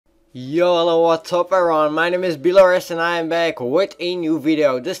Yo, hello, what's up everyone? My name is Bilaris and I am back with a new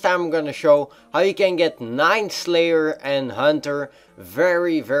video. This time I'm gonna show how you can get 9 Slayer and Hunter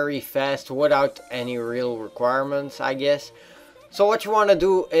very fast without any real requirements, I guess. So what you wanna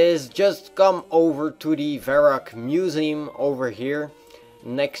do is just come over to the Varrock Museum over here.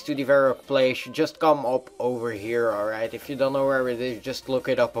 Next to the Varrock place, just come up over here, alright? If you don't know where it is, just look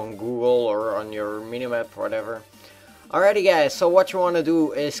it up on Google or on your minimap, whatever. Alrighty guys, so what you want to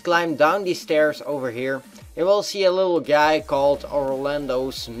do is climb down these stairs over here. You will see a little guy called Orlando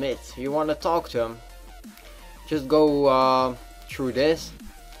Smith. You want to talk to him. Just go through this.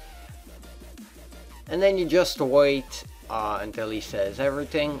 And then you just wait until he says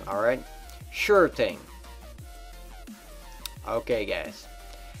everything. Alright, sure thing. Okay guys.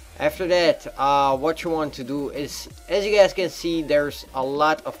 After that, what you want to do is, as you guys can see, there's a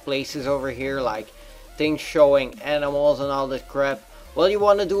lot of places over here, like things showing animals and all that crap. Well, you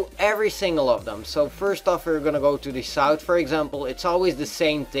want to do every single of them. So first off, we're gonna go to the south, for example. It's always the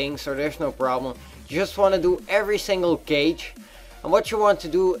same thing, so there's no problem. You just want to do every single cage. And what you want to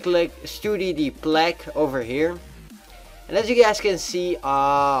do, click study the plaque over here. And as you guys can see,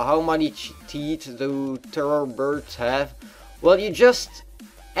 how many teeth do terror birds have? Well, you just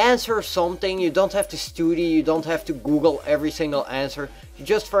answer something. You don't have to study, you don't have to Google every single answer. You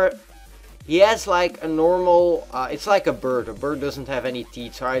just he has like a normal, it's like a bird. A bird doesn't have any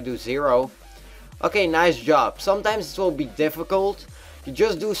teeth, so I do 0. Okay, nice job. Sometimes it will be difficult. You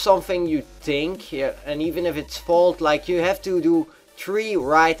just do something you think, yeah, and even if it's fault, like you have to do 3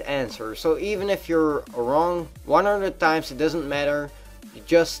 right answers. So even if you're wrong 100 times, it doesn't matter. You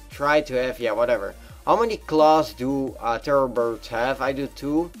just try to have, yeah, whatever. How many claws do terror birds have? I do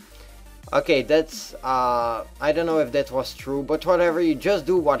 2. Okay, that's, I don't know if that was true, but whatever, you just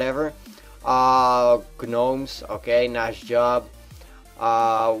do whatever. Gnomes, okay, nice job.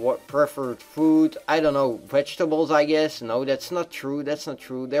 What preferred food? I don't know, vegetables, I guess. No, that's not true,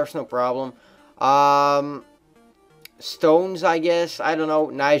 there's no problem. Stones, I guess, I don't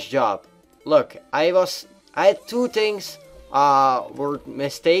know, nice job. Look, I had 2 things were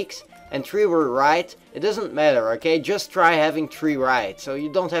mistakes and 3 were right. It doesn't matter, okay, just try having 3 right. So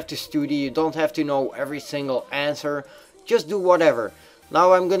you don't have to study, you don't have to know every single answer, just do whatever.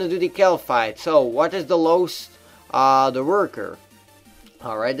 Now I'm gonna do the Calphite. So what is the lowest? The worker.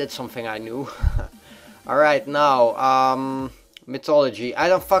 Alright, that's something I knew. Alright, now mythology. I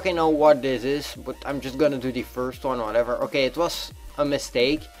don't fucking know what this is, but I'm just gonna do the first one, whatever. Okay, it was a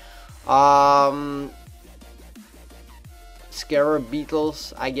mistake. Scarab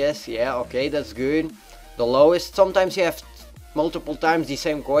beetles, I guess. Yeah, okay, that's good. The lowest. Sometimes you have multiple times the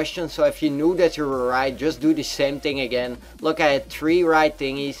same question, so if you knew that you were right, just do the same thing again. Look, I had 3 right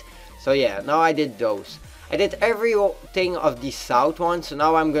thingies, so yeah, now I did those. I did everything of the south ones, so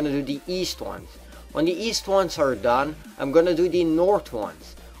now I'm gonna do the east ones. When the east ones are done, I'm gonna do the north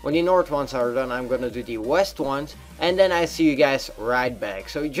ones. When the north ones are done, I'm gonna do the west ones, and then I see you guys right back.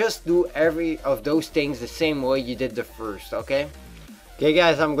 So just do every of those things the same way you did the first, okay? Okay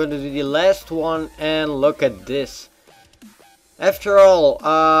guys, I'm gonna do the last one, and look at this. After all,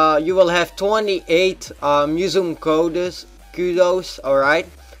 you will have 28 Meseum Kudos, alright?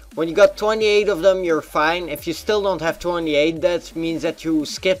 When you got 28 of them, you're fine. If you still don't have 28, that means that you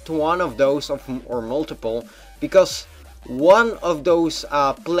skipped one of those or multiple, because one of those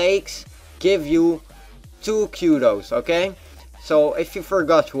plagues give you 2 kudos, okay? So if you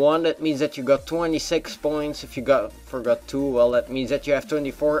forgot 1, that means that you got 26 points. If you forgot 2, well, that means that you have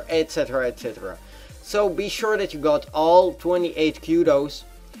 24, etc, etc. So be sure that you got all 28 kudos,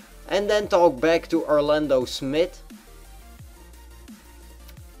 and then talk back to Orlando Smith.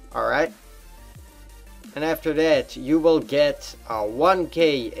 Alright. And after that you will get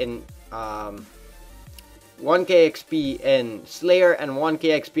 1k in 1k XP in Slayer and 1k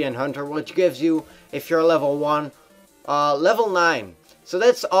XP in Hunter, which gives you, if you're level 1, level 9. So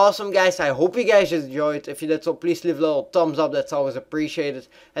that's awesome guys, I hope you guys enjoyed. If you did so, please leave a little thumbs up, that's always appreciated.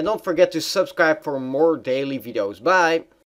 And don't forget to subscribe for more daily videos. Bye!